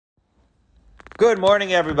Good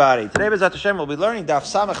morning, everybody. Today, B'ezrat Hashem, we'll be learning Daf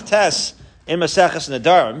Samach Tes in Maseches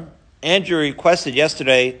Nedarim. Andrew requested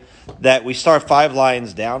yesterday that we start 5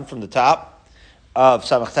 lines down from the top of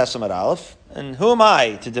Samach Tes Amud Aleph. And who am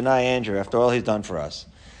I to deny Andrew after all he's done for us?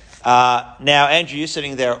 Now, Andrew, you're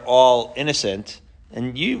sitting there all innocent,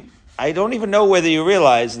 and I don't even know whether you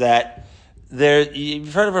realize that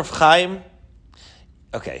you've heard of Rav Chaim?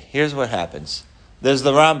 Okay, here's what happens. There's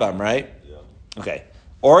the Rambam, right? Yeah. Okay.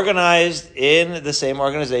 Organized in the same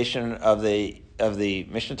organization of the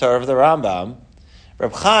Mishnah Torah of the Rambam,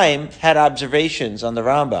 Reb Chaim had observations on the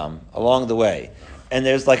Rambam along the way. And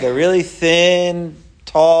there's like a really thin,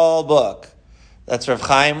 tall book that's Reb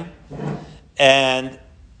Chaim, and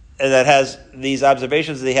that has these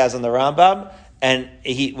observations that he has on the Rambam. And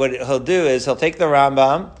what he'll do is he'll take the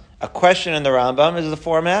Rambam, a question in the Rambam is the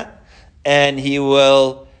format, and he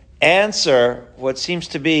will answer what seems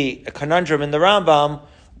to be a conundrum in the Rambam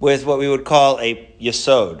with what we would call a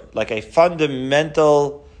yesod, like a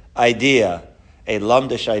fundamental idea, a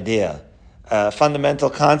lumdish idea, a fundamental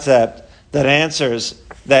concept that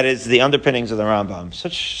is the underpinnings of the Rambam.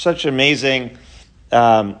 Such amazing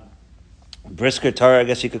brisker Torah, I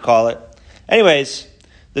guess you could call it. Anyways,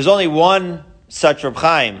 there's only one such Reb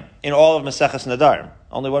Chaim in all of Maseches Nedarim,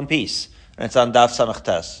 only one piece, and it's on Daf Samach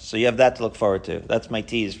Tes. So you have that to look forward to. That's my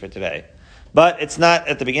tease for today. But it's not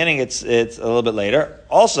at the beginning, it's a little bit later.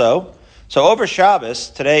 Also, so over Shabbos,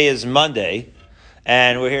 today is Monday,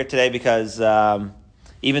 and we're here today because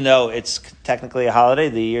even though it's technically a holiday,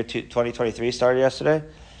 the year 2023 started yesterday,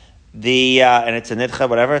 and it's a nidcha,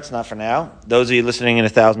 whatever, it's not for now. Those of you listening in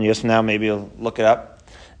 1,000 years from now, maybe you'll look it up.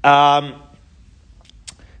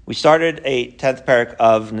 We started a 10th parak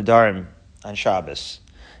of Nedarim on Shabbos.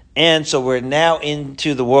 And so we're now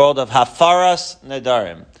into the world of Hafaras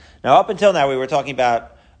Nedarim. Now, up until now, we were talking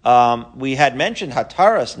about, we had mentioned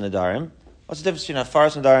Hataras Nedarim. What's the difference between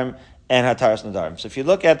Hafaras Nedarim and Hataras Nedarim? So if you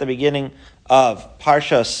look at the beginning of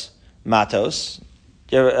Parshas Matos,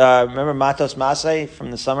 do you remember Matos Masei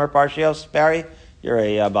from the summer Parshios, Barry? You're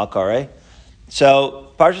a Balkare.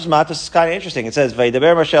 So Parshas Matos is kind of interesting. It says,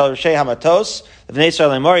 Vaydaber Moshe el Rishei Hamatos, the Bnei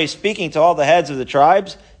Yisrael Lemor, he's speaking to all the heads of the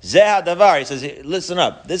tribes. Zeh HaDavar, he says, listen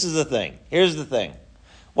up, this is the thing. Here's the thing.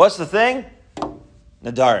 What's the thing?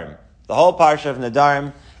 Nedarim. The whole parsha of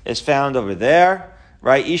Nedarim is found over there,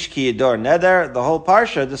 right? Ishki Yador Neder. The whole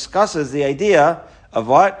parsha discusses the idea of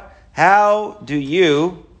what? How do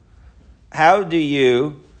you,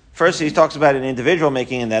 first he talks about an individual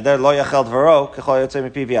making a neder, lo yachel dvaro, k'chol yotzei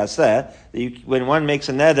mipiv yaseh. When one makes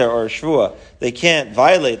a neder or a shvua, they can't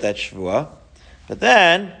violate that shvua. But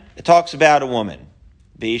then it talks about a woman.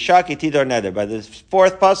 B'ishaki tidor neder. By the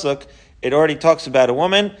fourth pasuk, it already talks about a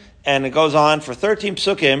woman, and it goes on for 13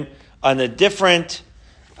 psukim on the different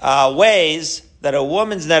ways that a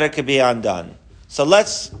woman's neder could be undone. So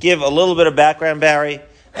let's give a little bit of background, Barry,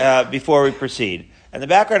 before we proceed. And the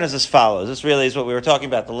background is as follows. This really is what we were talking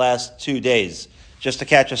about the last 2 days, just to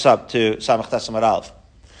catch us up to Samach Tes Amud Aleph.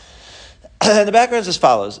 And the background is as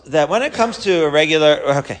follows, that when it comes to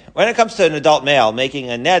an adult male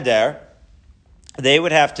making a neder, they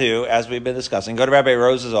would have to, as we've been discussing, go to Rabbi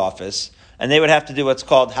Rose's office, and they would have to do what's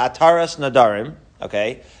called Hataras Nedarim,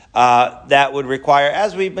 okay? That would require,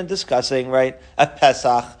 as we've been discussing, right, a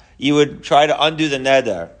Pesach. You would try to undo the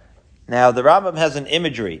neder. Now, the Rambam has an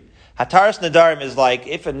imagery. Hataras Nedarim is like,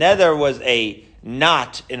 if a neder was a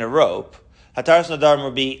knot in a rope, Hataras Nedarim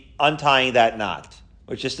would be untying that knot,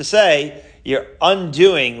 which is to say, you're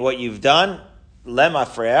undoing what you've done,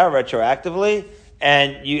 lemafreya, retroactively,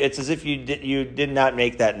 and it's as if you did not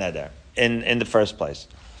make that neder in the first place.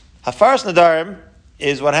 Hafaras Nedarim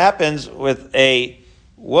is what happens with a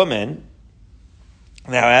woman.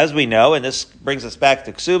 Now, as we know, and this brings us back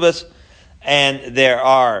to Ksubas, and there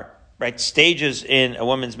are stages in a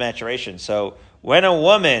woman's maturation. So when a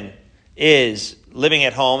woman is living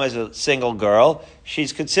at home as a single girl,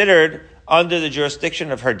 she's considered under the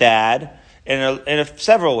jurisdiction of her dad in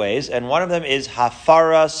several ways, and one of them is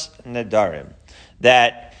Hafaras Nedarim,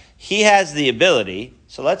 that he has the ability.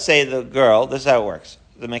 So let's say the girl, this is how it works.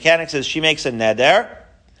 The mechanic says she makes a neder,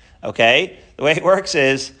 okay? The way it works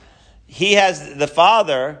is the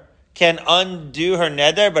father can undo her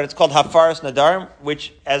neder, but it's called Hafaras Nedarim,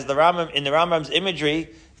 which as in the Rambam's imagery,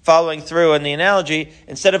 following through in the analogy,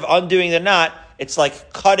 instead of undoing the knot, it's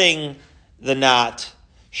like cutting the knot,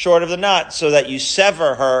 short of the knot, so that you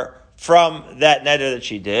sever her from that neder that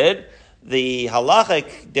she did. The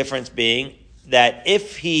halachic difference being that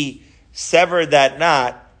if he severed that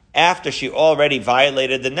knot after she already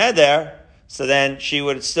violated the neder, so then she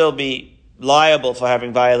would still be liable for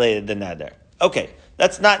having violated the neder. Okay,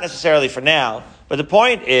 that's not necessarily for now, But the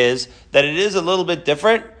point is that it is a little bit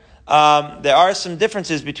different. There are some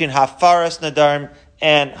differences between hafaras nadarim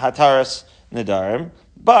and hataras nadarim.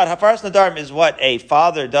 But hafaras nadarim is what a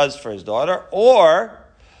father does for his daughter, or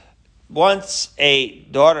once a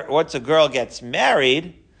girl gets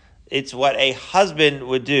married, it's what a husband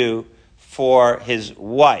would do for his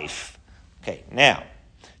wife. Okay, now,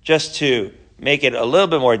 just to make it a little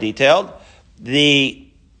bit more detailed, the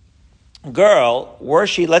girl, were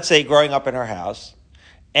she, let's say, growing up in her house,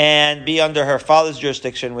 and be under her father's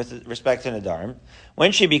jurisdiction with respect to Nadarim,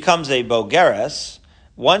 when she becomes a Bogeres,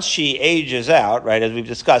 once she ages out, right, as we've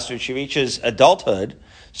discussed, when she reaches adulthood,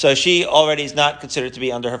 so she already is not considered to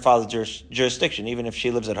be under her father's jurisdiction, even if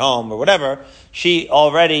she lives at home or whatever. She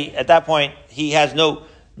already, at that point, he has no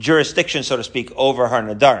jurisdiction, so to speak, over her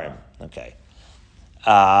Nadarim. Okay.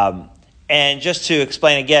 And just to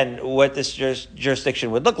explain again what this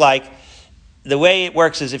jurisdiction would look like, the way it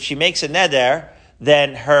works is if she makes a neder,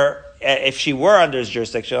 then if she were under his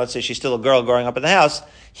jurisdiction, let's say she's still a girl growing up in the house,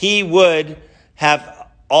 he would have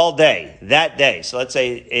all day, that day. So let's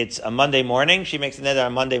say it's a Monday morning, she makes a neder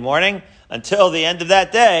on Monday morning, until the end of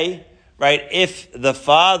that day, right, if the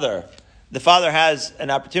father has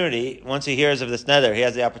an opportunity, once he hears of this neder, he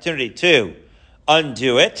has the opportunity to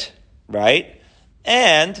undo it, right?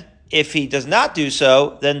 And if he does not do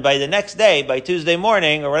so, then by the next day, by Tuesday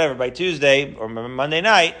morning, or whatever, by Tuesday or Monday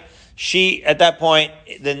night, at that point,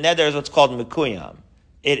 the neder is what's called mekuyam.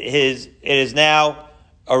 It is now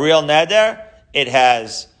a real neder. It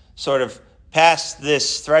has sort of passed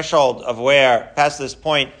this threshold of past this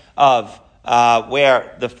point of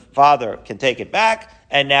where the father can take it back,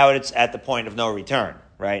 and now it's at the point of no return.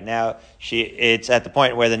 Right now, it's at the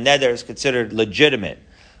point where the neder is considered legitimate.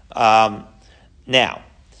 Now,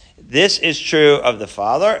 this is true of the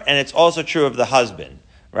father, and it's also true of the husband.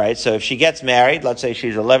 Right? So if she gets married, let's say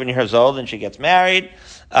she's 11 years old and she gets married,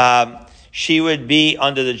 she would be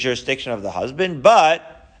under the jurisdiction of the husband. But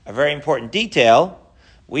a very important detail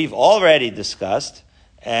we've already discussed,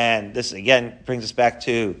 and this again brings us back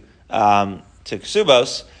to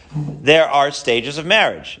Ksubos, there are stages of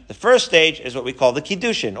marriage. The first stage is what we call the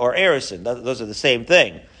Kiddushin or Erusin. Those are the same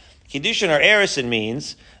thing. Kiddushin or Erusin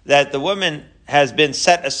means that the woman has been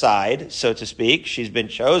set aside, so to speak. She's been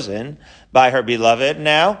chosen by her beloved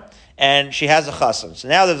now, and she has a chassan. So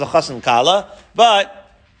now there's a chassan kala,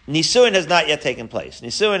 but nisuin has not yet taken place.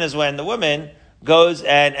 Nisuin is when the woman goes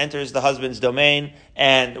and enters the husband's domain,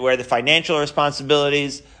 and where the financial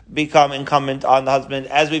responsibilities become incumbent on the husband,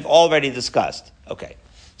 as we've already discussed. Okay,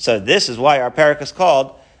 so this is why our parak is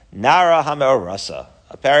called Nara HaMe'orasa,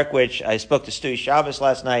 a parak which I spoke to Stu Shabbos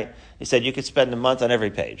last night. He said you could spend a month on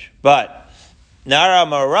every page, but Nara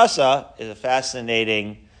Marasa is a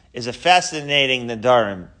fascinating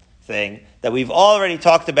Nadarim thing that we've already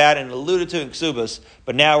talked about and alluded to in Ksubas,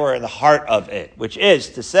 but now we're in the heart of it, which is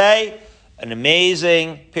to say an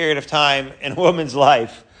amazing period of time in a woman's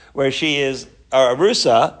life where she is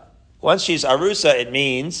Arusa. Once she's Arusa, it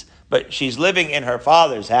means, but she's living in her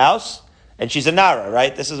father's house, and she's a Nara,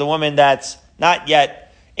 right? This is a woman that's not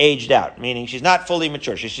yet aged out, meaning she's not fully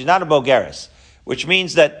mature. She's not a Bogeres. Which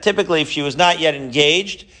means that typically if she was not yet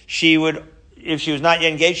engaged, she would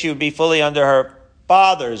be fully under her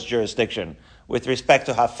father's jurisdiction with respect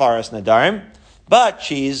to Hafaras Nadarim. But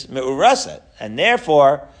she's Me'uraset, and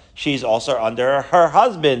therefore she's also under her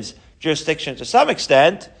husband's jurisdiction to some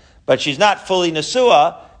extent, but she's not fully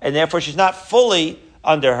Nesua, and therefore she's not fully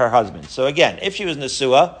under her husband. So again, if she was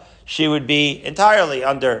Nesua, it would be entirely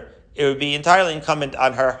incumbent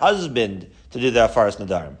on her husband to do the Hafaras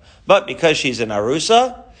Nadarim. But because she's an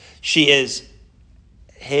Arusa, she is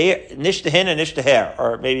Nishtahin and Nishtaher,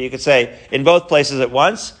 or maybe you could say in both places at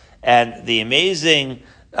once. And the amazing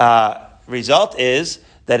result is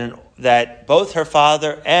that both her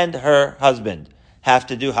father and her husband have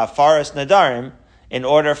to do Hafaras Nadarim in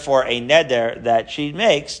order for a neder that she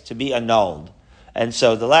makes to be annulled. And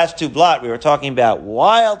so the last two blot, we were talking about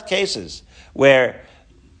wild cases where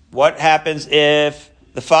what happens if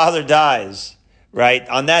the father dies, right,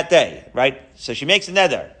 on that day, right? So she makes a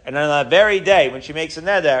neder, and on that very day when she makes a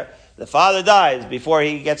neder, the father dies before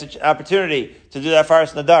he gets an opportunity to do that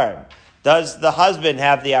Hafaras Nadarim. Does the husband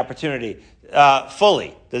have the opportunity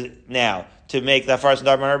fully now to make the Hafaras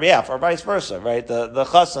Nadarim on her behalf, or vice versa, right? The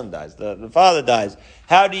chassan dies, the father dies.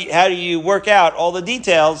 How do you work out all the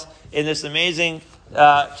details in this amazing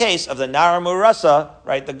case of the Nara Murasa,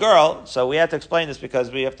 right, the girl? So we have to explain this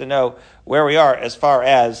because we have to know where we are as far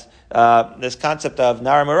as this concept of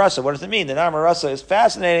Nara Murasa. What does it mean? The Nara Murasa is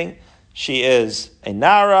fascinating. She is a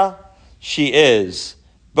Nara. She is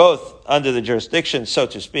both under the jurisdiction, so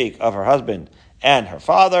to speak, of her husband and her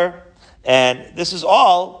father. And this is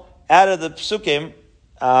all out of the psukim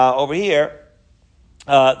over here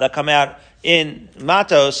that come out in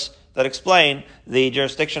Matos that explain the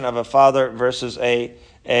jurisdiction of a father versus a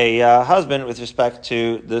husband with respect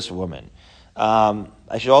to this woman.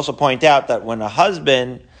 I should also point out that when a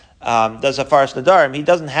husband does Hafaras Nadarim, he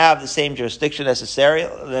doesn't have the same jurisdiction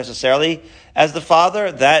necessarily as the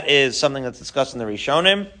father. That is something that's discussed in the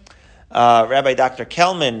Rishonim. Rabbi Dr.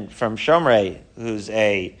 Kelman from Shomrei, who's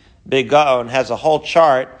a big Gaon, has a whole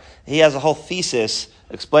chart. He has a whole thesis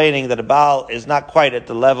explaining that a Baal is not quite at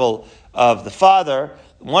the level of the father.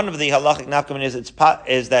 One of the halachic nafkamin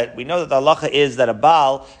is that we know that the halacha is that a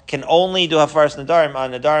Baal can only do Hafaras Nadarim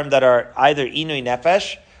on Nadarim that are either Inui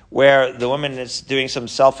Nefesh, where the woman is doing some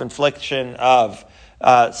self-infliction of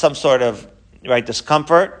some sort of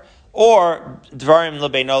discomfort, or Dvarim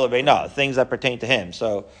Lebeino Lebeina, things that pertain to him.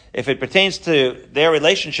 So if it pertains to their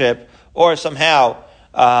relationship, or somehow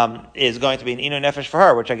is going to be an Inu Nefesh for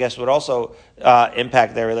her, which I guess would also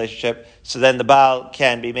impact their relationship, so then the Baal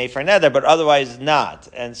can be made for a nether, but otherwise not.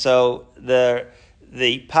 And so the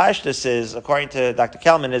pashtus is, according to Dr.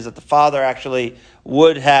 Kelman, is that the father actually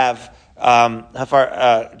would have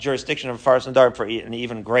jurisdiction of Hafaras Nadarim for an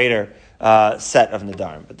even greater set of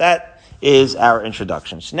Nadarim. But that is our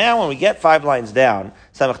introduction. So now when we get 5 lines down,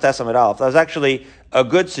 Samach Tes Amud Aleph, that was actually a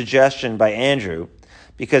good suggestion by Andrew,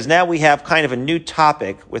 because now we have kind of a new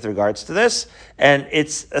topic with regards to this, and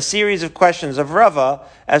it's a series of questions of Rava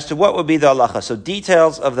as to what would be the halacha. So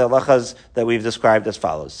details of the halachas that we've described as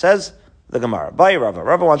follows. Says the Gemara, by Rava.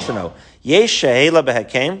 Rava wants to know, Yesh Shehela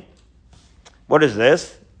Behekem. What is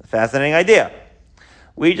this? Fascinating idea.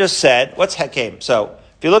 We just said, what's Hekem? So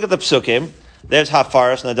if you look at the psukim, there's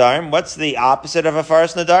Hafaras Nadarim. What's the opposite of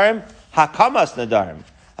Hafaras Nadarim? Hakamas Nadarim.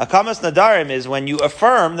 Hakamas Nadarim is when you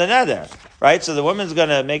affirm the neder, right? So the woman's going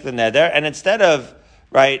to make the neder, and instead of,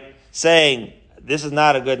 saying, this is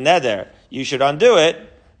not a good neder, you should undo it,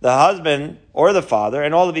 the husband or the father,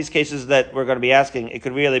 in all of these cases that we're going to be asking, it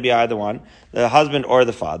could really be either one, the husband or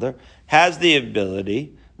the father, has the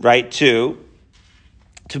ability, to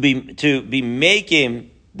be making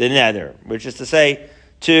the neder, which is to say,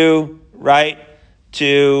 to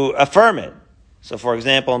affirm it. So, for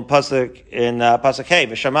example, in Pasuk Hey,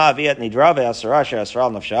 V'shama Aviat Nidra Ve'asara She'asra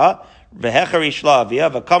Nafsha Ve'hechari Shla Avia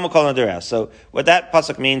V'kamu Kol Nederah. So, what that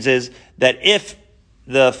Pasuk means is that if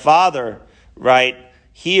the father,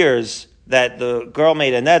 hears that the girl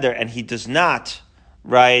made a neder and he does not,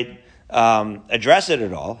 address it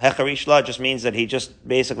at all, Hechari Shla just means that he just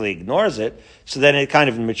basically ignores it, so then it kind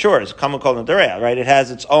of matures. Kamu Kol Nederah, It has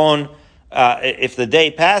its own, if the day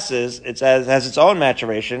passes, it has its own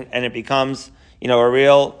maturation and it becomes, a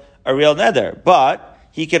real neder. But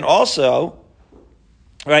he can also,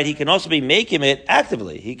 be making it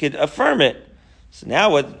actively. He could affirm it. So now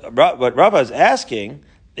what Rava is asking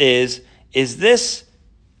is this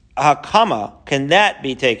hakama, can that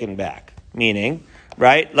be taken back? Meaning,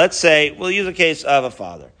 let's say, we'll use a case of a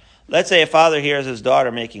father. Let's say a father hears his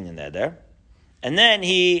daughter making a neder, and then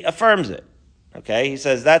he affirms it. Okay, he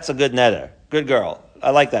says, that's a good neder. Good girl. I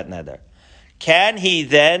like that neder. Can he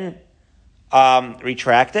then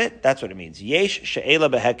retract it? That's what it means. Yesh she'ela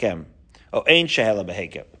behekem. Ein she'ela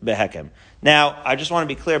behekem. Now, I just want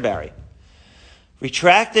to be clear, Barry.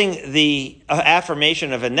 Retracting the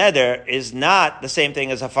affirmation of a neder is not the same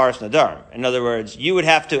thing as Hafaras Nadarim. In other words, you would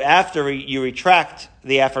have to, after you retract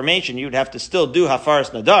the affirmation, you would have to still do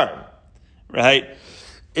Hafaras Nadarim,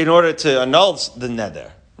 in order to annul the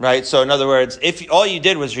neder. So in other words, if all you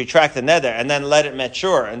did was retract the neder and then let it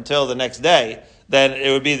mature until the next day, then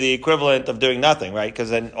it would be the equivalent of doing nothing,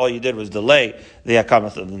 Because then all you did was delay the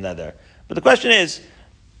hakamas of the neder. But the question is,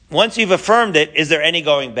 once you've affirmed it, is there any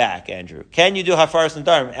going back, Andrew? Can you do Hafaras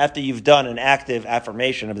Nadarim after you've done an active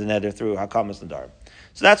affirmation of the neder through hakamas Nadarim?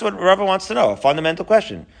 So that's what Rava wants to know, a fundamental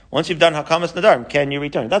question. Once you've done hakamas Nadarim, can you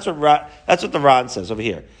return? That's what the Ran says over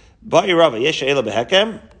here. Ba'i Rava, yesh she'ela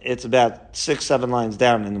behekem. It's about 6-7 lines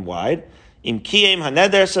down and wide. Im kiyem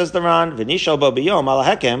haneder, says the Ran, v'nishal bo biyom ala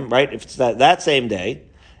hekem, If it's that same day,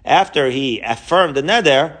 after he affirmed the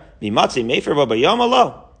neder, mimatzi mefer bo biyom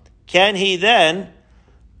alo. Can he then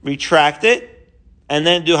retract it and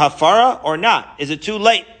then do hafara or not? Is it too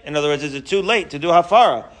late? In other words, is it too late to do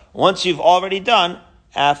hafara once you've already done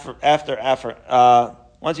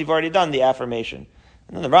once you've already done the affirmation?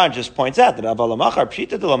 And then the Ran just points out that avalamachar pshita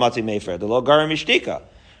de lamatzi mefer de lo garim mishtika,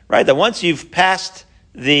 that once you've passed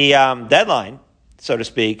the deadline, so to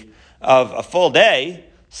speak, of a full day,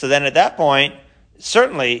 so then at that point,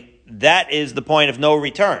 certainly that is the point of no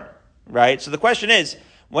return, So the question is,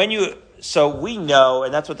 so we know,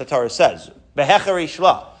 and that's what the Torah says, behechari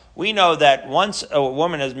shla. we know that once a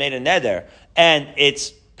woman has made a neder and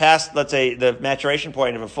it's past, let's say, the maturation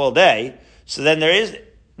point of a full day, so then there is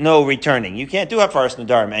no returning. You can't do Hafaras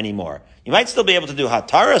Nadarim anymore. You might still be able to do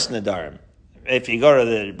Hataras Nadarim if you go to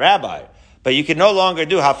the rabbi, but you can no longer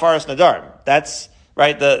do Hafaras Nadarim. That's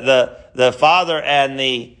right. The father and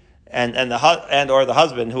the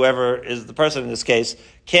husband, whoever is the person in this case,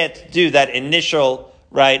 can't do that initial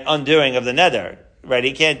right undoing of the neder. Right,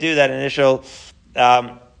 he can't do that initial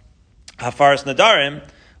Hafaras Nadarim.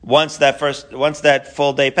 Once that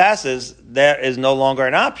full day passes, there is no longer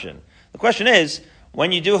an option. The question is,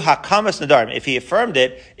 when you do Hakamas Nadarim, if he affirmed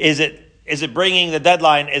it, is it bringing the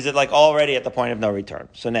deadline? Is it like already at the point of no return?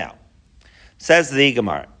 So now, says the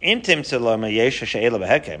Gemara, if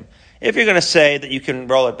you're going to say that you can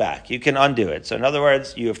roll it back, you can undo it. So in other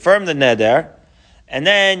words, you affirm the neder, and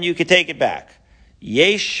then you can take it back.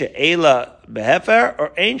 Yesh she'ela behefer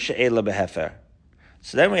or ein she'ela behefer?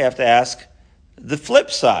 So then we have to ask the flip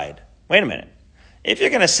side. Wait a minute. If you're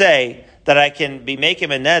going to say that I can make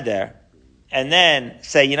him a neder, and then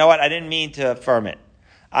say, you know what, I didn't mean to affirm it.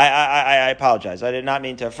 I apologize. I did not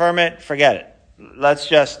mean to affirm it. Forget it. Let's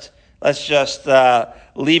just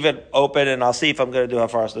leave it open, and I'll see if I'm going to do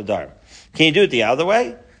Hafaras Nadarim. Can you do it the other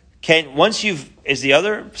way? Is the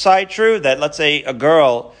other side true that, let's say, a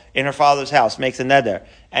girl in her father's house makes a neder,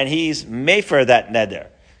 and he's mefer that neder?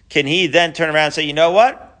 Can he then turn around and say, you know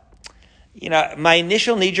what? My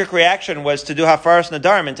initial knee-jerk reaction was to do Hafaras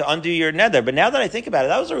Nadarim and to undo your neder, but now that I think about it,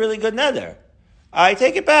 that was a really good neder. I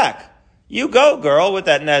take it back. You go, girl, with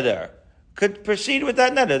that neder. Could proceed with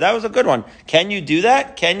that neder. That was a good one. Can you do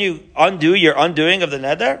that? Can you undo your undoing of the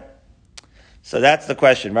neder? So that's the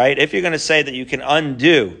question, right? If you're going to say that you can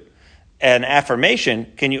undo an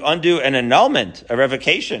affirmation, can you undo an annulment, a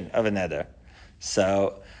revocation of a neder?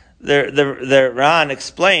 So the Ran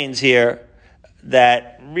explains here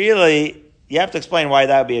that really you have to explain why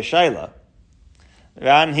that would be a shayla.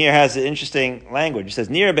 Ran here has an interesting language. He says,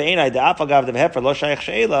 "Nira be'enai da'afagav de'hefer lo shayach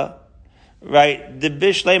shayla." Right? The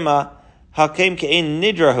bishlema hakem ke'in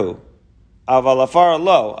nidrahu aval afar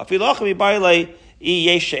lo afilu achmi bailei I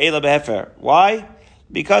yesh shayla be'hefer. Why?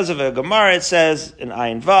 Because of a Gemara, it says in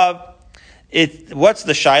Ayin Vav. What's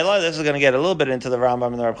the shayla? This is going to get a little bit into the Rambam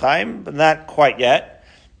and the Reb Chaim, but not quite yet.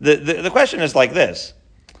 The question is like this: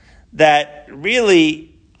 that really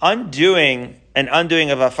undoing of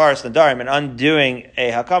Hafaras Nadarim and undoing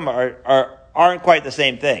a Hakama aren't quite the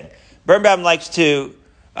same thing. Birnbaum likes to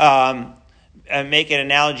make an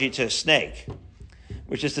analogy to a snake,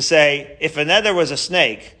 which is to say, if a neder was a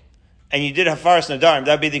snake and you did Hafaras Nadarim,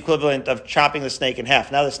 that would be the equivalent of chopping the snake in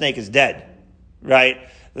half. Now the snake is dead, right?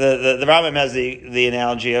 The Rambam has the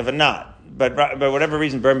analogy of a knot, but whatever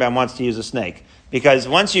reason Birnbaum wants to use a snake, because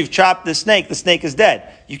once you've chopped the snake is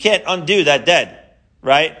dead. You can't undo that dead,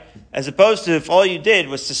 right? As opposed to if all you did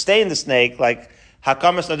was sustain the snake, like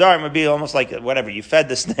Hakamas Nadarim would be almost like whatever, you fed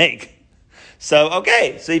the snake. So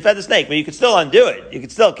you fed the snake, but you could still undo it. You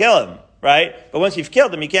could still kill him, right? But once you've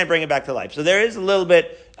killed him, you can't bring him back to life. So there is a little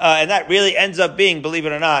bit, and that really ends up being, believe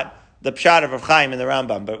it or not, the pshat of Rav Chaim in the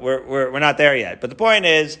Rambam, but we're not there yet. But the point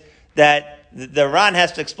is that the Ran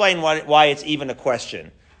has to explain why it's even a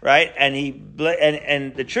question, right? And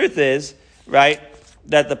the truth is, right,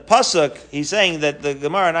 that the pasuk, he's saying that the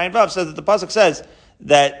Gemara in Ayin Vav says that the pasuk says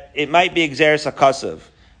that it might be Gzeres HaKasav,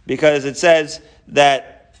 because it says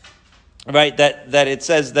that, right, that it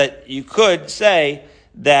says that you could say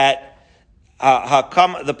that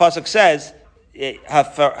the pasuk says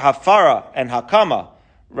hafara and hakama,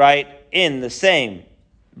 right, in the same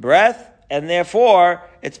breath, and therefore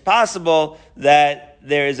it's possible that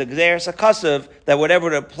there is a Gzeres HaKasav that whatever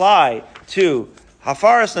would apply to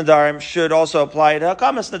Hafaras Nadarim should also apply to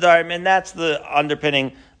Hakamas Nadarim, and that's the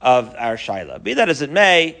underpinning of our Shaila. Be that as it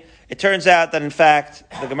may, it turns out that in fact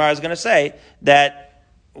the Gemara is going to say that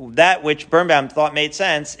which Birnbaum thought made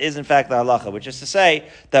sense is in fact the halacha, which is to say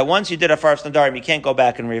that once you did Hafaras Nadarim, you can't go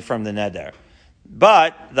back and reaffirm the neder.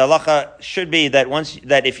 But the halacha should be that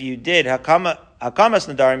if you did Hakamas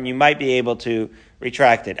Nadarim, you might be able to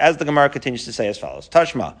retract it. As the Gemara continues to say as follows.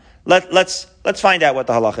 Tashma. Let's find out what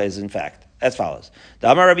the halacha is in fact. As follows. The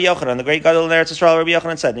Amar Rabbi Yochanan, the great Gadol in Eretz Yisrael, Rabbi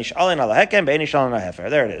Yochanan said, Nish'alin ala hekem, be'en nish'alin ala hefer.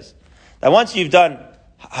 There it is. That once you've done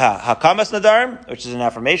Hakamas Nadarim, which is an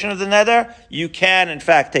affirmation of the neder, you can in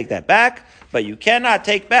fact take that back, but you cannot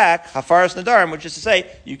take back Hafaras Nadarim, which is to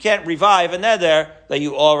say, you can't revive a neder that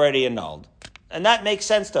you already annulled. And that makes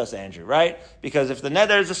sense to us, Andrew, right? Because if the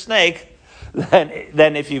neder is a snake,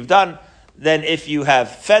 then if you have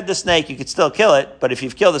fed the snake, you could still kill it, but if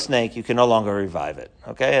you've killed the snake, you can no longer revive it.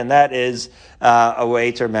 Okay, and that is a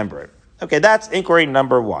way to remember it. Okay, that's inquiry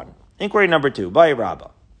number one. Inquiry number two, by Rabbah.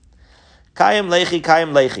 Kayim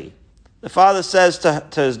lechi. The father says to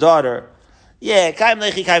his daughter, yeah, kayim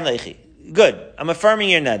lechi. Good, I'm affirming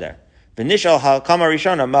your neder. V'nishal hakama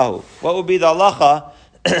rishona mahu. What would be the halacha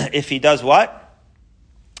if he does what?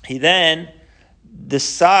 He then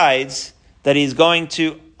decides that he's going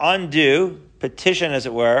to petition, as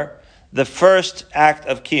it were, the first act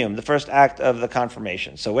of kiyum, the first act of the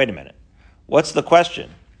confirmation. So wait a minute. What's the question?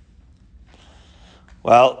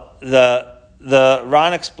 Well, the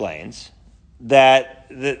Ran explains that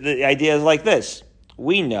the idea is like this.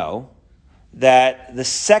 We know that the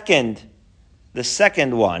second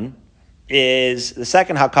one is the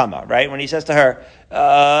second hakama, right? When he says to her,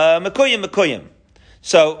 mekuyim.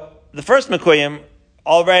 So the first mekuyim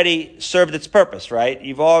already served its purpose, right?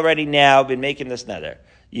 You've already now been making this neder.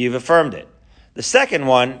 You've affirmed it. The second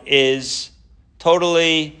one is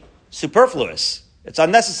totally superfluous. It's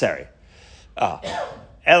unnecessary.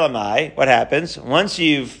 Elamai, what happens? Once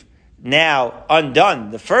you've now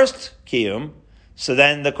undone the first kiyum, so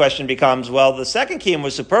then the question becomes, well, the second kiyum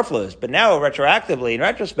was superfluous, but now retroactively, in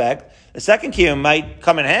retrospect, the second kiyum might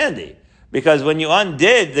come in handy. Because when you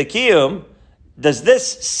undid the kiyum, does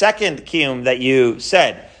this second kiyum that you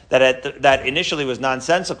said, that initially was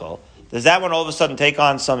nonsensical, does that one all of a sudden take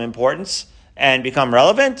on some importance and become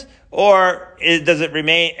relevant? Or does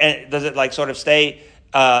it like sort of stay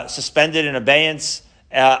suspended in abeyance,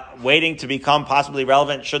 waiting to become possibly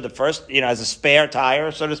relevant should the first, as a spare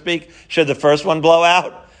tire, so to speak, should the first one blow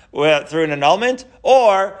out through an annulment?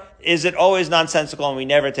 Or is it always nonsensical and we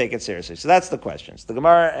never take it seriously? So that's the questions. The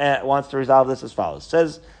Gemara wants to resolve this as follows. It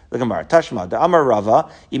says the Gemara, Tashma, the Amar Rava,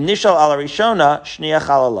 Im Nishal ala Rishona, Shniach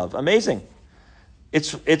alalav. Amazing.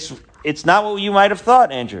 It's not what you might have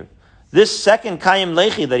thought, Andrew. This second Kayim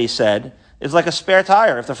Lechi that he said is like a spare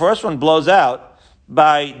tire. If the first one blows out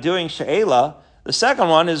by doing She'ela, the second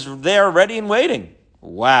one is there ready and waiting.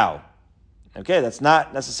 Wow. Okay, that's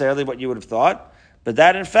not necessarily what you would have thought, but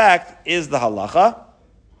that in fact is the halacha.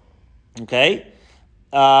 Okay?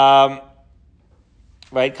 Right,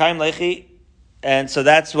 Kayim Lechi. And so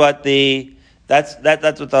that's what the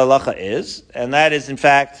halacha is. And that is in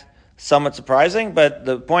fact somewhat surprising, but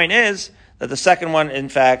the point is that the second one in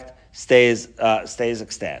fact stays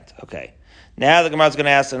extant. Okay. Now the Gemara is going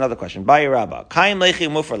to ask another question. Bayi Rabba. Kayim Lechi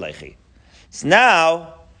Mufar Lechi. So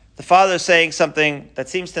now, the father is saying something that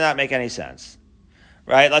seems to not make any sense.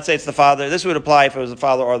 Right? Let's say it's the father. This would apply if it was the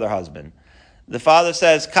father or their husband. The father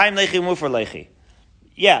says, Kaim lechi mufar lechi.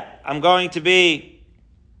 Yeah, I'm going to be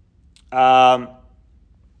Mekayim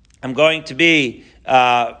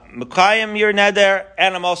your neder,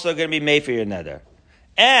 and I'm also going to be made for your neder.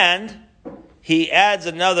 And he adds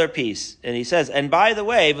another piece, and he says, and by the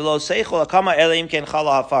way, v'lo seichol akama elim ken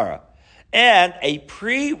chala hafara. And a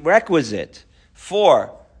prerequisite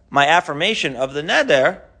for my affirmation of the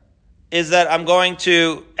neder is that I'm going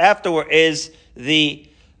to, afterward, is the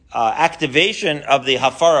activation of the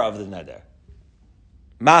hafara of the neder.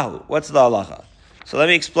 Mahu, what's the halacha? So let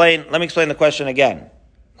me explain the question again.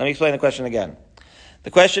 The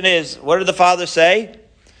question is, what did the father say?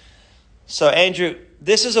 So Andrew,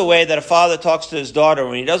 this is a way that a father talks to his daughter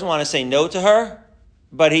when he doesn't want to say no to her,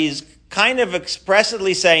 but he's kind of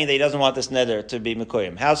expressly saying that he doesn't want this neder to be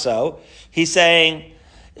mekuyim. How so? He's saying,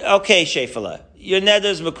 okay, Shefala, your neder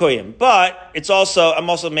is mekuyim, but I'm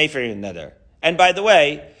also made for your neder. And by the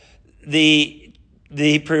way, the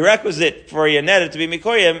prerequisite for your neder to be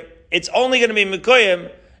mekuyim, it's only going to be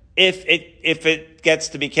mekuyim if it gets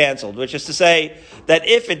to be canceled, which is to say that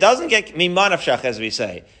if it doesn't get mimanafshach, as we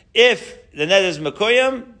say, if the neder is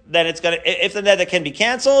mekuyim, then if the neder can be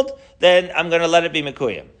canceled, then I'm going to let it be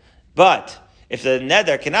mekuyim. But if the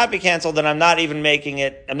neder cannot be canceled, then I'm not even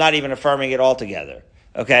affirming it altogether.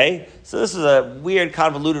 Okay? So this is a weird,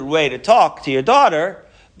 convoluted way to talk to your daughter,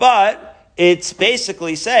 but it's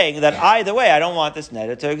basically saying that either way, I don't want this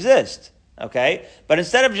neder to exist. Okay? But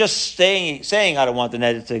instead of just saying I don't want the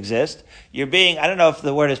neder to exist, you're being, I don't know if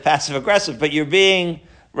the word is passive-aggressive, but you're being,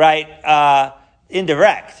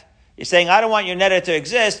 indirect. You're saying, I don't want your neder to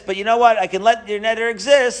exist, but you know what? I can let your neder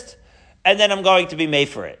exist, and then I'm going to be made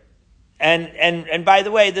for it. And by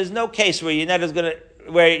the way, there's no case where your neder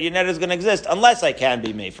is going to exist unless I can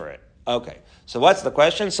be made for it. Okay. So what's the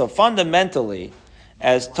question? So fundamentally,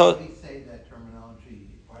 Why does he say that terminology?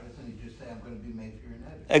 Why doesn't he just say, I'm going to be made for your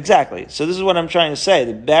neder? Exactly. So this is what I'm trying to say.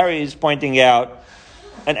 That Barry is pointing out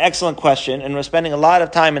an excellent question, and we're spending a lot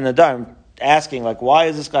of time in the Dharm asking, why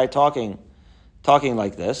is this guy talking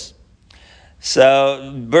like this?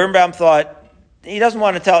 So Birnbaum thought he doesn't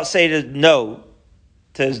want to say no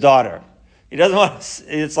to his daughter. He doesn't want to,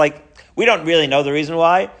 it's like, we don't really know the reason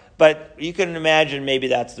why, but you can imagine maybe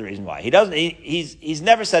that's the reason why. He's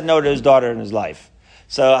never said no to his daughter in his life.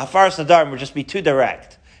 So Hafaras Nadarim would just be too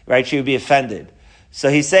direct, right? She would be offended.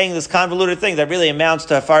 So he's saying this convoluted thing that really amounts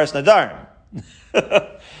to Hafaras Nadarim.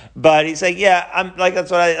 But he's saying,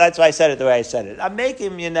 that's why I said it the way I said it. I'm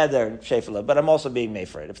making you neder and shefela, but I'm also being made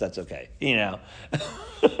for it, if that's okay.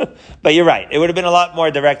 But you're right. It would have been a lot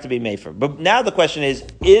more direct to be made for it. But now the question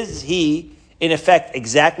is he, in effect,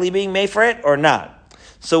 exactly being made for it or not?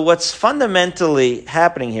 So what's fundamentally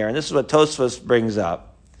happening here, and this is what Tosfos brings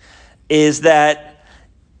up, is that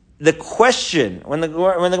the question, when the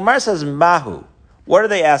Gemara says mahu, what are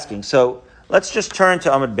they asking? So let's just turn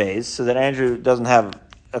to Amud Beis so that Andrew doesn't have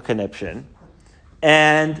a conniption,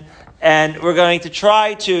 and we're going to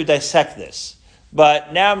try to dissect this.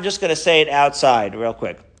 But now I'm just going to say it outside real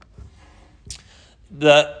quick.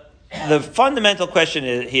 The fundamental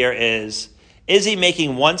question here is he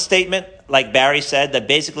making one statement, like Barry said, that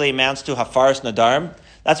basically amounts to Hafaras Nadarim?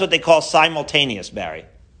 That's what they call simultaneous, Barry.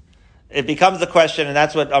 It becomes the question, and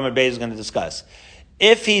that's what Amud Beis is going to discuss.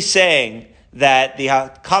 If he's saying that the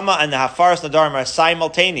Hakama and the Hafaras Nadarim are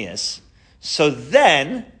simultaneous, so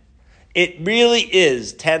then, it really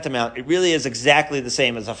is tantamount, it really is exactly the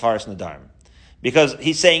same as Hafaras Nadarim. Because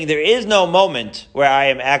he's saying there is no moment where I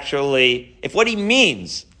am actually, if what he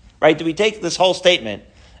means, right, do we take this whole statement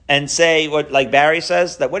and say what, like Barry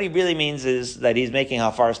says, that what he really means is that he's making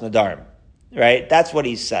Hafaras Nadarim, right? That's what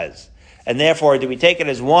he says. And therefore, do we take it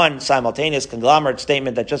as one simultaneous conglomerate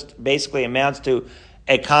statement that just basically amounts to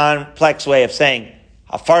a complex way of saying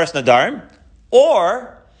Hafaras Nadarim?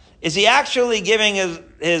 Or is he actually giving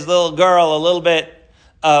his little girl a little bit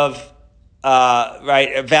of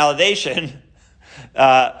validation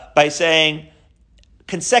by saying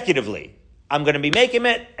consecutively, I'm going to be making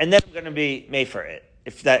it, and then I'm going to be made for it,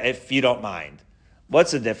 if you don't mind.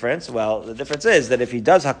 What's the difference? Well, the difference is that if he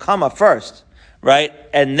does Hakama first, right,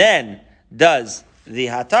 and then does the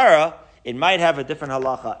Hatara, it might have a different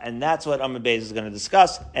halacha, and that's what Amud Beis is going to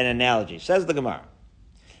discuss, an analogy. Says the Gemara.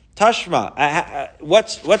 Tashma,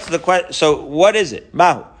 what's the question? So what is it?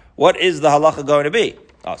 Mahu. What is the halacha going to be?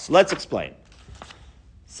 So let's explain.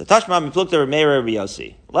 So Tashma miplukta Rabbi Meir Rabbi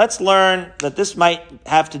Yossi. Let's learn that this might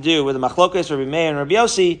have to do with the machlokas Rabbi Meir and Rabbi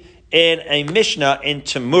Yossi in a Mishnah in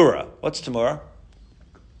Tamura. What's Tamura?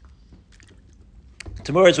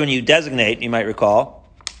 Tamura is when you designate, you might recall,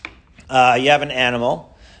 you have an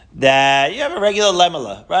animal that you have a regular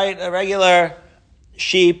lemela, right? A regular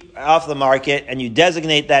sheep off the market, and you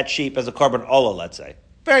designate that sheep as a korban olah, let's say.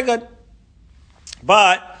 Very good.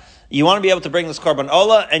 But you want to be able to bring this korban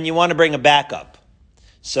olah, and you want to bring a backup.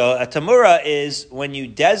 So a tamura is when you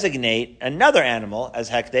designate another animal as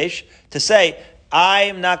hekdesh to say,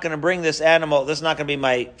 I'm not going to bring this animal, this is not going to be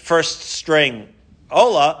my first string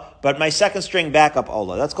olah, but my second string backup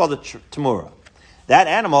olah. That's called a tamura. That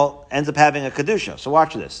animal ends up having a kedusha. So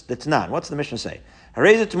watch this. The Tanan. What's the Mishnah say?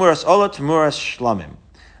 Hareza Tamuras Ola Tamuras Shlamim.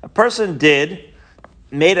 A person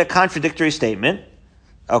made a contradictory statement.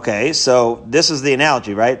 Okay, so this is the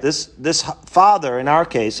analogy, right? This father, in our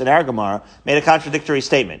case, in our Gemara, made a contradictory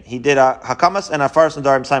statement. He did a Hakamas and a Hafaras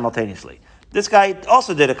Nadarim simultaneously. This guy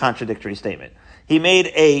also did a contradictory statement. He made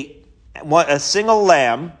a single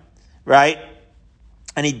lamb, right?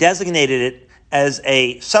 And he designated it as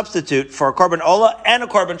a substitute for a korban olah and a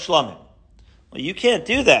korban shlamim. Well, you can't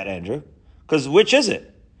do that, Andrew, because which is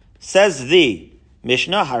it? Says the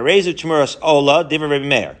Mishnah, Harezu Tmuras Olah, Divrei Rabbi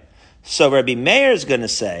Meir. So Rabbi Meir is going to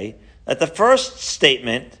say that the first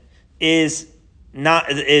statement is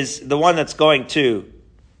the one that's going to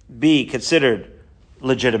be considered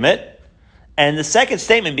legitimate, and the second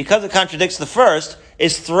statement, because it contradicts the first,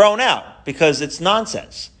 is thrown out because it's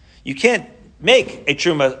nonsense. You can't make a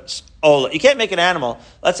truma olah. You can't make an animal.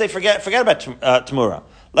 Let's say forget about tamura.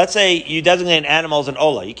 Let's say you designate an animal as an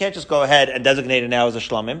olah. You can't just go ahead and designate it now as a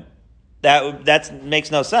shlamim. That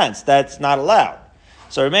makes no sense. That's not allowed.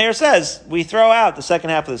 So Meir says we throw out the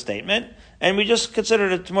second half of the statement and we just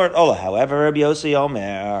consider it a tamura olah. However, Rabbi Yossi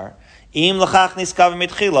Omer im lachach niskav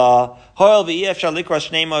mitchila hoil v'efshar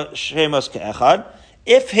likras shemos ke'echad.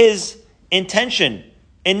 If his intention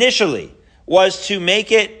initially was to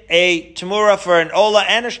make it a tamura for an olah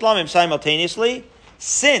and a shlamim simultaneously,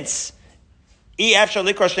 since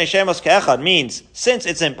means since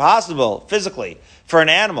it's impossible physically for an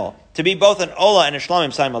animal to be both an olah and a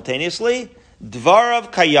shlamim simultaneously,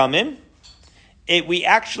 dvarav kayamim, we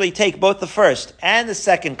actually take both the first and the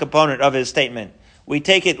second component of his statement. We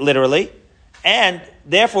take it literally, and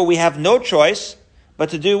therefore we have no choice but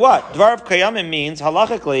to do what? Dvarav kayamim means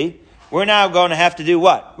halachically we're now going to have to do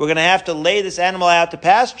what? We're going to have to lay this animal out to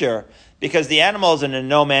pasture because the animal is in a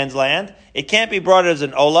no man's land. It can't be brought as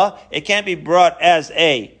an ola. It can't be brought as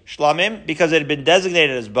a shlamim because it had been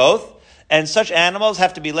designated as both. And such animals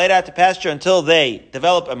have to be laid out to pasture until they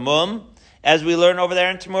develop a mum, as we learn over there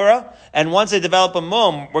in Tamura. And once they develop a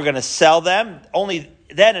mum, we're going to sell them. Only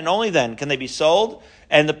then and only then can they be sold.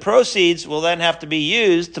 And the proceeds will then have to be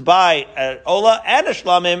used to buy an ola and a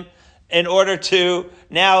shlamim in order to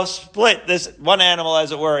now split this one animal,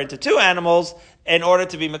 as it were, into two animals in order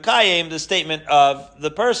to be Mekayim, the statement of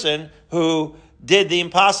the person who did the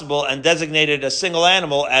impossible and designated a single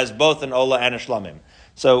animal as both an ola and a shlamim.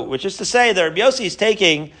 So, which is to say that Rabbi Yossi is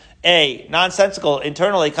taking a nonsensical,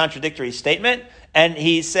 internally contradictory statement, and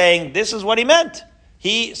he's saying this is what he meant.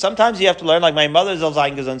 Sometimes you have to learn, like my mother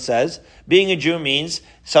Zalzayin Gazan says, being a Jew means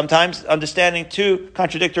sometimes understanding two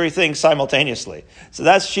contradictory things simultaneously. So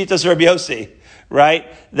that's Shitas Rabbi Yossi, right?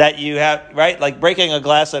 That you have, right? Like breaking a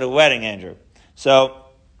glass at a wedding, Andrew. So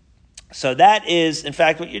that is, in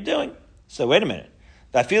fact, what you're doing. So wait a minute.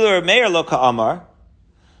 Vafilu Reb Meir lo ka'amar.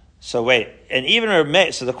 So wait, and even Reb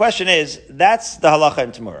Meir, so the question is, that's the halacha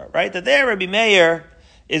in Tamura, right? That there Rabbi Meir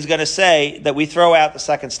is going to say that we throw out the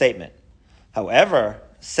second statement. However,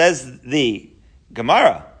 says the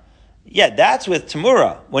Gemara, yeah, that's with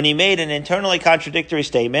Tamura, when he made an internally contradictory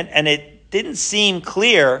statement, and it didn't seem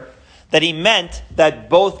clear that he meant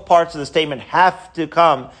that both parts of the statement have to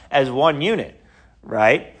come as one unit,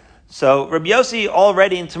 right? So Rabbi Yossi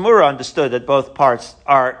already in Tamura understood that both parts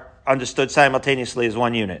are understood simultaneously as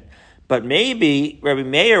one unit. But maybe Rabbi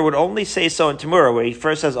Meir would only say so in Tamura, where he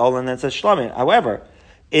first says Ola and then says Shlamim. However,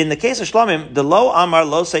 in the case of Shlamim, the lo amar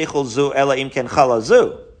lo seichel zu ela im ken chala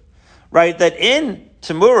zu, right? That in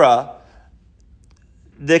Tamura,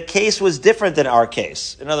 the case was different than our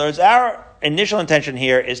case. In other words, our initial intention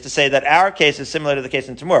here is to say that our case is similar to the case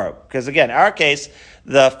in Tamura. Because again, our case,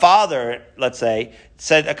 the father, let's say,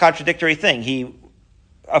 said a contradictory thing. He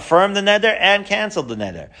affirmed the neder and canceled the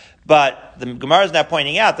neder. But the Gemara is now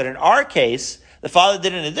pointing out that in our case, the father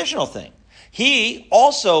did an additional thing. He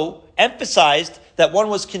also emphasized that one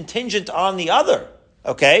was contingent on the other.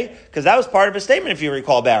 Okay? Because that was part of his statement, if you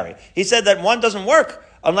recall, Barry. He said that one doesn't work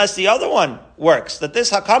unless the other one works. That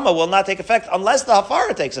this hakama will not take effect unless the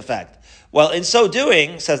hafara takes effect. Well, in so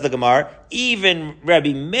doing, says the Gemara, even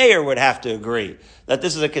Rabbi Meir would have to agree that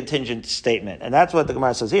this is a contingent statement. And that's what the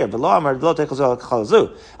Gemara says here. In our case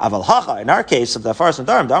of the hafaras and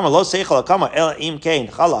darim,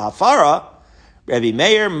 Rabbi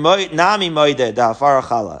Meir nami moide da hafara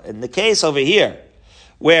chala. In the case over here,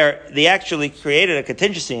 where they actually created a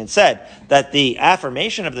contingency and said that the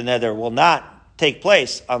affirmation of the neder will not take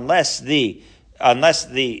place unless the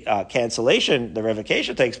cancellation, the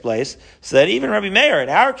revocation takes place, so that even Rabbi Meir, in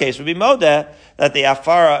our case, would be modeh that the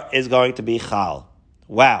afara is going to be chal.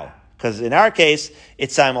 Wow. Because in our case,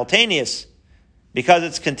 it's simultaneous. Because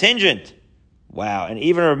it's contingent. Wow. And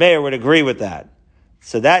even Rabbi Meir would agree with that.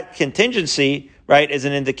 So that contingency, right, is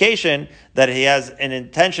an indication that he has an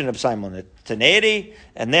intention of simultaneity,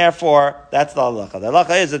 and therefore, that's the halacha. The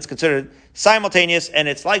halacha is it's considered simultaneous, and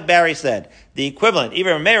it's like Barry said, the equivalent,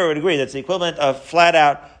 even Meir would agree, that's the equivalent of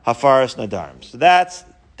flat-out hafaras nadarm. So that's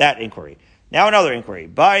that inquiry. Now another inquiry,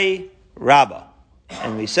 by Rabbah.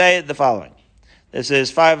 And we say the following. This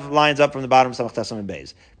is 5 lines up from the bottom of Samach Tesam and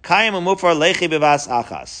Beis. Kayim umufar lechi bivas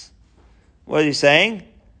achas. What is he saying?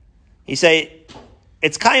 He say,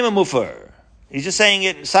 it's kayim umufar. He's just saying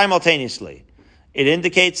it simultaneously. It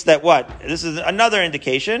indicates that what? This is another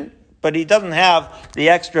indication, but he doesn't have the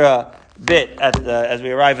extra bit as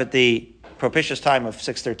we arrive at the propitious time of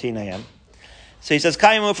 6:13 a.m. So he says,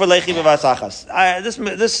 "Kayim mufar lechi b'vasachas."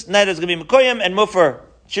 This net is going to be mekoyim and mufar.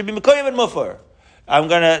 Should be mekoyim and mufar. I'm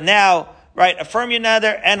going to now affirm your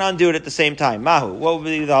nether and undo it at the same time. Mahu, what would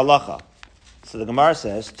be the halacha? So the Gemara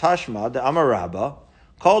says, "Tashma de Amar Rabba,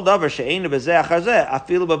 kol davar she'einu b'zeh achar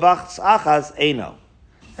afilu b'vachs achas eino."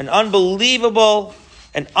 An unbelievable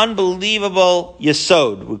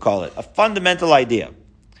yesod, we call it, a fundamental idea.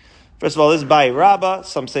 First of all, this is by Rabbah.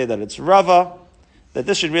 Some say that it's Rava. That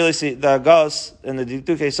this should really see the Gos and the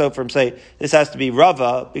Dikduke Sofrim say this has to be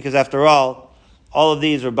Rava because after all of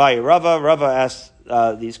these were by Rava. Rava asked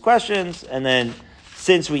these questions, and then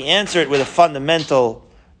since we answer it with a fundamental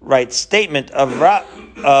statement of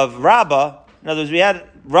Rabbah, in other words, we had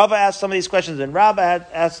Rava asked some of these questions and Rabbah had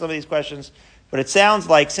asked some of these questions, but it sounds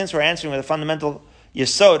like since we're answering with a fundamental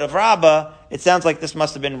Yesod of Rabbah, it sounds like this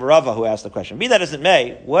must have been Rava who asked the question. Be that as it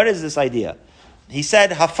may, what is this idea? He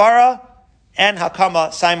said Hafara and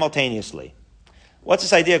Hakama simultaneously. What's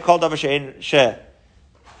this idea called Davar she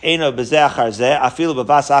Eno bezeh achar zeh, afilu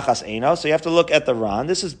b'vas achas eno. So you have to look at the Ran.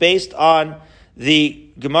 This is based on the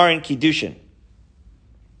Gemara in Kiddushin.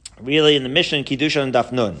 Really, in the Mishnah in Kiddushin and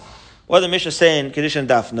Daf Nun. What did the Mishnah say in Kiddushin and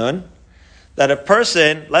Daf Nun? That a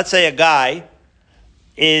person, let's say a guy,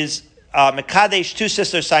 is mekadesh two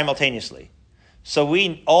sisters simultaneously. So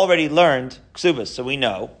we already learned ksubas, so we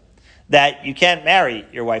know that you can't marry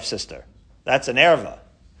your wife's sister. That's an erva.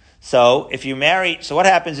 So what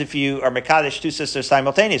happens if you are mekadesh two sisters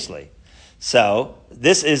simultaneously? So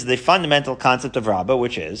this is the fundamental concept of Rabbah,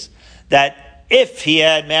 which is that if he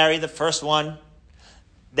had married the first one,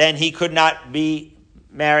 then he could not be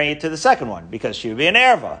married to the second one because she would be an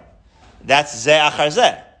erva. That's zeh achar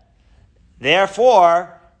zeh.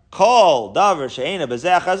 Therefore, kol davar she'ena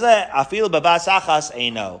b'zeh achar zeh afilu b'bas achas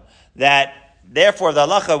eino. That therefore the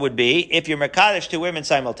halacha would be if you're mekadesh two women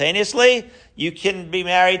simultaneously, you can be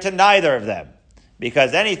married to neither of them,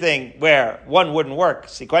 because anything where one wouldn't work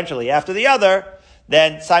sequentially after the other,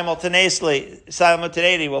 then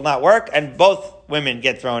simultaneity will not work, and both women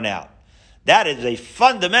get thrown out. That is a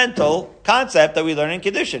fundamental concept that we learn in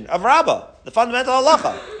Kiddushin of Rabbah, the fundamental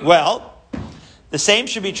halacha. Well, the same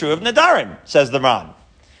should be true of Nadarim, says the Ran.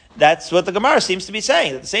 That's what the Gemara seems to be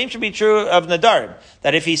saying, that the same should be true of Nadarim.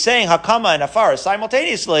 That if he's saying Hakama and Afar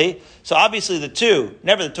simultaneously, so obviously the two,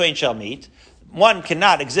 never the twain shall meet. One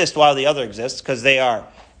cannot exist while the other exists, because they are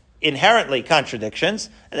inherently contradictions,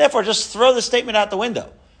 and therefore just throw the statement out the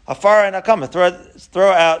window. Afar and Hakama,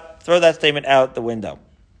 throw that statement out the window.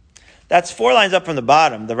 That's 4 lines up from the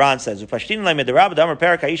bottom. The Ran says,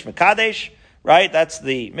 right? That's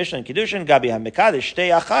the Mishnah in Kiddushin. Gabi ha-mekadesh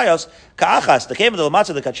shtei achayos ka'achas. The kema de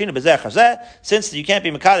l'matzah the kachina b'zeh chazeh. Since you can't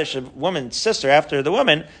be mekadesh a woman's sister after the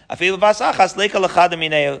woman, afilu vas achas leika l'chad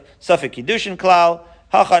minei suffik Kiddushin klal.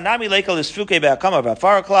 Hacha nami leika l'sfuke be'akama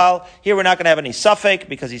v'afar klal. Here we're not going to have any suffik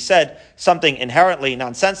because he said something inherently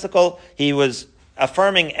nonsensical. He was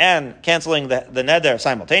affirming and canceling the neder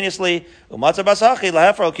simultaneously. Umatzah basachi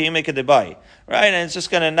lahefro kiyume kedebai. Right? And it's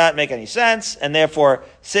just going to not make any sense. And therefore,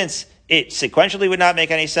 since it sequentially would not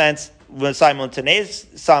make any sense,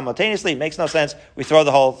 simultaneously it makes no sense, we throw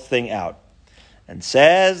the whole thing out. And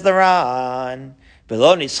says the Ran,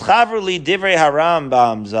 below nischavru divrei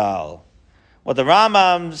harambam zal. What the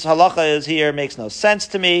Rambam's halacha is here makes no sense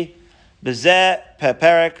to me. Bezeh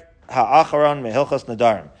peperek ha'acharon mehilchos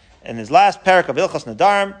nadarim. In his last parak of Hilchos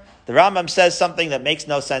Nadarim, the Rambam says something that makes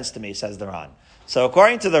no sense to me, says the Ran. So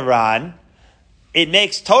according to the Ran, it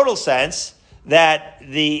makes total sense that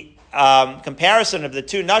the comparison of the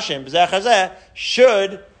two nashim, b'zeh chazeh,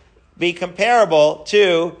 should be comparable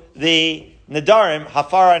to the Nadarim,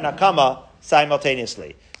 Hafara and Hakama,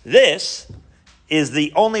 simultaneously. This is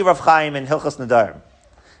the only Rav Chaim in Hilchos Nadarim.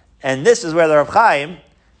 And this is where the Rav Chaim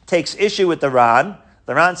takes issue with the Ran.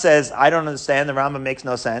 The Ran says, I don't understand, the Rambam makes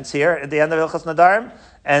no sense here at the end of Hilchos Nadarim.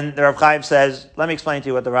 And the Rav Chaim says, let me explain to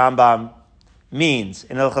you what the Rambam means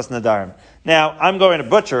in Hilchos Nadarim. Now, I'm going to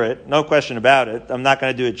butcher it, no question about it. I'm not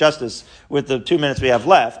going to do it justice with the 2 minutes we have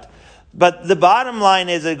left. But the bottom line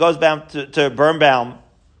is it goes down to Birnbaum's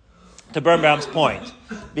point.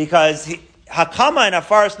 Because Hakama and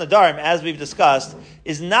Afaris Nadarim, as we've discussed,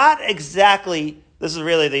 is not exactly, this is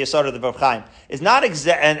really the Yesod of the Rav Chaim, is not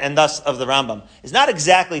and thus of the Rambam, is not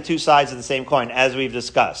exactly two sides of the same coin, as we've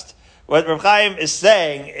discussed. What Rav Chaim is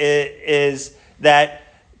saying is that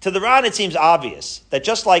to the Ran it seems obvious that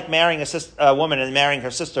just like marrying a woman and marrying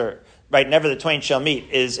her sister, right, never the twain shall meet,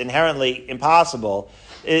 is inherently impossible,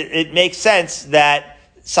 it makes sense that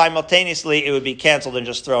simultaneously it would be canceled and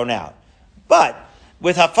just thrown out. But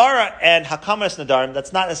with Hafara and Hakamas Nadarim,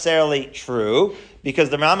 that's not necessarily true, because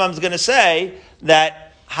the Rambam is going to say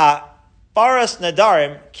that Hafaras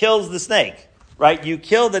Nadarim kills the snake, right? You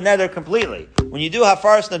kill the neder completely. When you do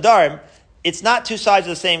Hafaras Nadarim, it's not two sides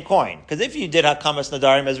of the same coin. Because if you did Hakamas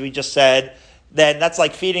Nadarim, as we just said, then that's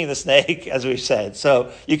like feeding the snake, as we said.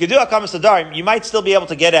 So you could do Hakamas Nadarim, you might still be able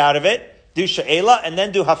to get out of it, do She'ela, and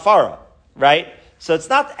then do Hafara, right? So it's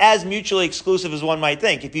not as mutually exclusive as one might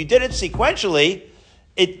think. If you did it sequentially,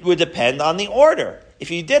 it would depend on the order. If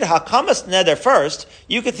you did Hakamas Neder first,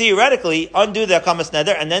 you could theoretically undo the Hakamas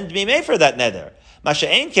Neder and then be made for that Neder.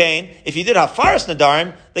 Masha'en Kain, if you did Hafaras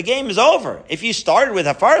Nadarim, the game is over. If you started with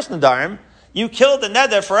Hafaras Nadarim, you killed the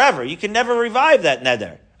Neder forever. You can never revive that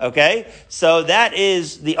Neder. Okay? So that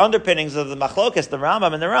is the underpinnings of the Machlokas, the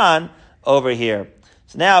Rambam and the Ran, over here.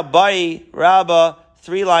 So now, Bai Rabbah,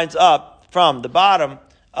 3 lines up from the bottom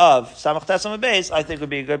of Samach Tesam Beis, I think would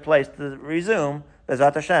be a good place to resume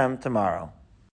Bezat Hashem tomorrow.